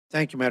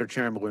Thank you, Madam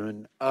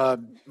Chairwoman.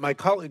 My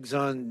colleagues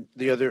on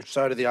the other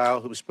side of the aisle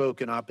who spoke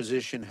in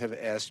opposition have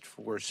asked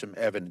for some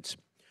evidence.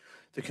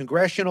 The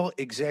Congressional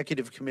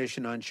Executive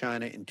Commission on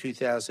China in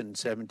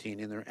 2017,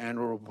 in their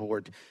annual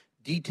report,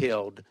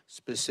 detailed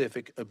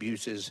specific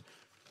abuses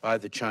by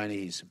the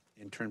Chinese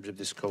in terms of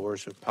this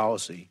coercive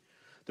policy.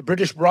 The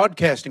British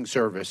Broadcasting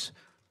Service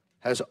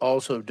has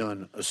also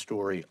done a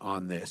story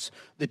on this.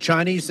 The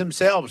Chinese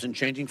themselves, in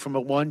changing from a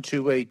one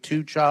to a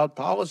two-child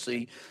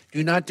policy,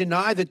 do not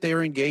deny that they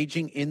are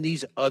engaging in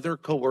these other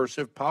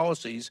coercive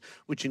policies,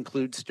 which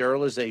include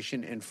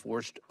sterilization and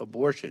forced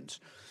abortions.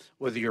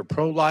 Whether you're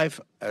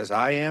pro-life, as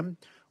I am,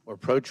 or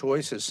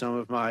pro-choice, as some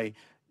of my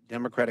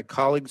Democratic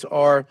colleagues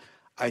are,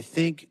 I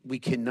think we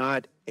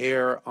cannot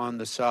err on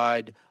the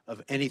side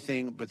of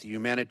anything but the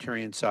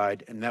humanitarian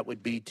side, and that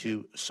would be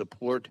to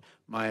support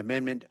my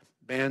amendment,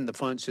 ban the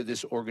funds to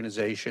this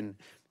organization.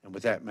 And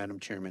with that, Madam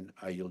Chairman,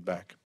 I yield back.